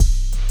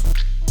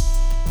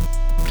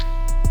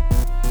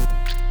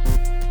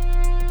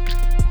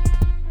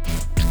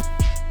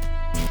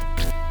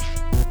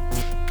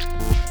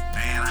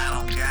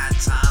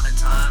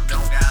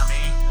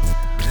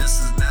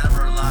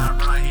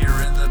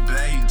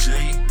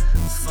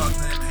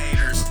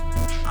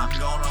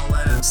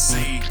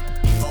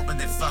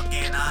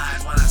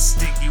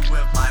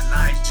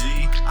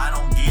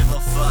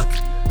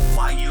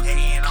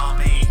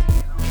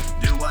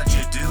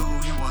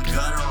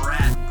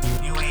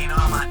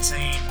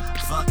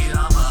Fuck it,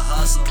 I'm a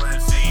hustling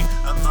fiend,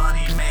 a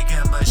money making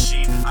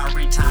machine. I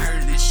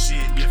retired this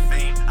shit, you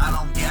fiend. I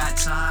don't got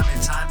time and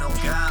time don't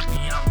got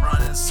me. I'm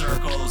running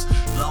circles,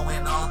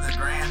 blowing on the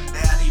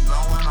granddaddy,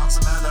 blowing on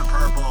some other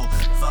purple.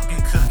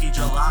 Fucking cookie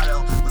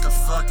gelato, what the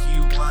fuck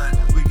you want?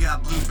 We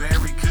got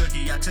blueberry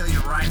cookie. I tell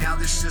you right now,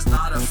 this shit's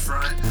not a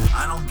front.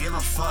 I don't give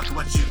a fuck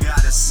what you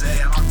gotta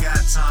say, I don't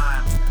got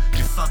time.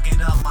 You're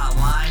fucking up my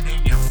line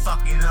and you're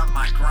fucking up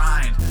my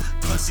grind.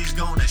 Pussy's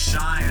gonna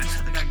shine,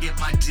 like I get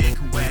my dick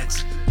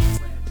wet.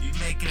 You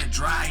making it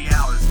dry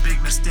out, it's a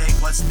big mistake,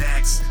 what's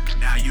next?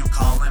 Now you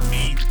calling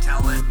me,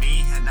 telling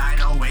me at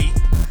 9:08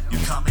 you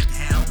coming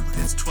home,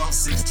 it's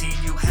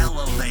 12:16, you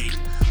hella late.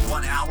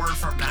 1 hour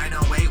from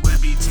 9:08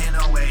 would be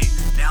 10:08.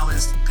 Now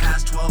it's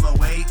past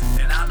 12:08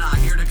 and I'm not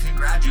here to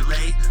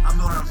congratulate. I'm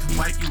gonna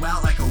wipe you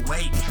out like a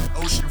wake.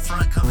 Ocean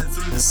front coming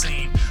through the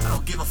scene. I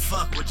don't give a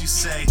fuck what you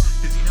say,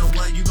 cause you know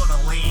what, you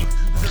gonna lean.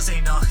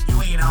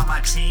 You ain't on my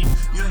team.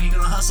 You ain't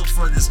gonna hustle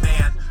for this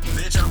man.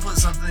 Bitch, I'll put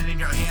something in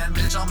your hand.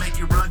 Bitch, I'll make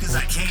you run cause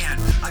I can.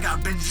 I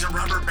got binges and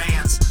rubber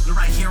bands, they're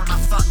right here in my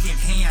fucking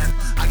hand.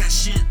 I got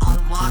shit on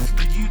lock,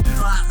 but you do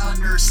not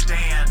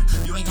understand.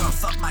 You ain't gonna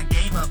fuck my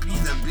game up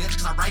either, bitch,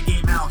 cause I write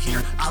game out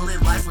here. I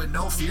live life with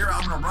no fear.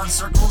 I'm gonna run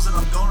circles and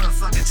I'm gonna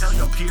fucking tell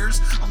your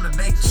peers. I'm gonna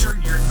make sure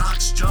your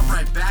knocks jump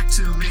right back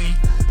to me.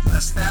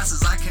 As fast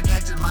as I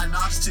connected my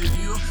knocks to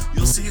you,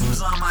 you'll see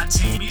who's on my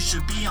team. You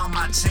should be on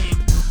my team,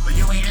 but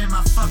you ain't in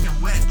my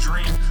fucking wet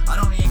dream. I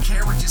don't even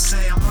care what you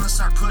say, I'm gonna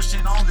start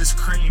pushing all this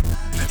cream.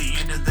 At the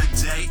end of the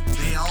day,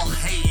 they all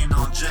hating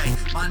on Jay.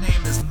 My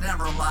name is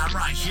Neverline, I'm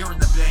right here in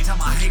the bay. Tell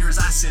my haters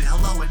I said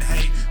hello and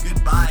hey,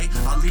 goodbye.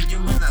 I'll leave you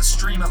in the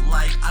stream of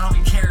light. I don't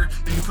even care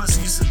if you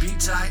pussy used to be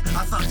tight.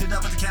 I fucked it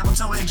up with the camel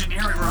toe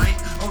engineering, right?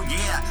 Oh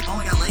yeah, I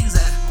only got ladies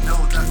that know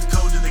the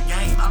code to the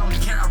game. I don't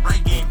even care, I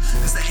write game.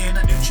 It's the end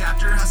of new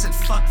chapter, I said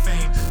fuck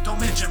fame. Don't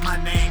mention my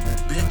name,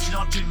 bitch,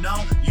 don't you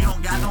know? You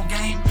don't got no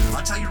game.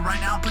 I'll tell you right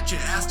now, put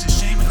your ass to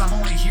shame, cause I'm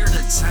only here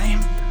to tame.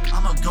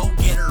 I'm a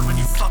go-getter when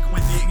you fucking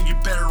with it, and you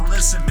better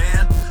listen,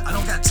 man. I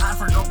don't got time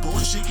for no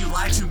bullshit, you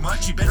lie too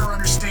much, you better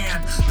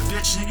understand. But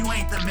bitch, you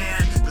ain't the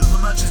man,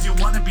 as much as you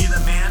wanna be the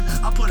man.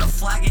 I'll put a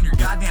flag in your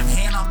goddamn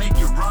hand, I'll make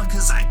you run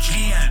cause I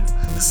can.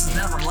 This is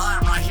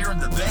Neverline, right here in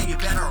the bay, you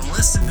better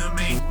listen to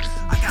me.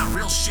 I got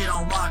real shit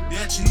on lock,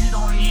 bitch, and you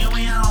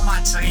ain't on my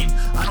team.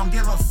 I don't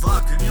give a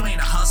fuck if you ain't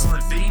a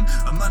hustling fiend,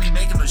 a money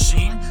making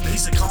machine. They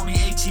used to call me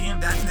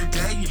ATM back in the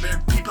day, you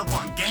better peep up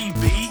on game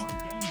B.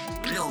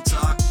 Real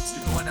talk,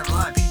 Stupid One Never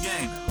Lie,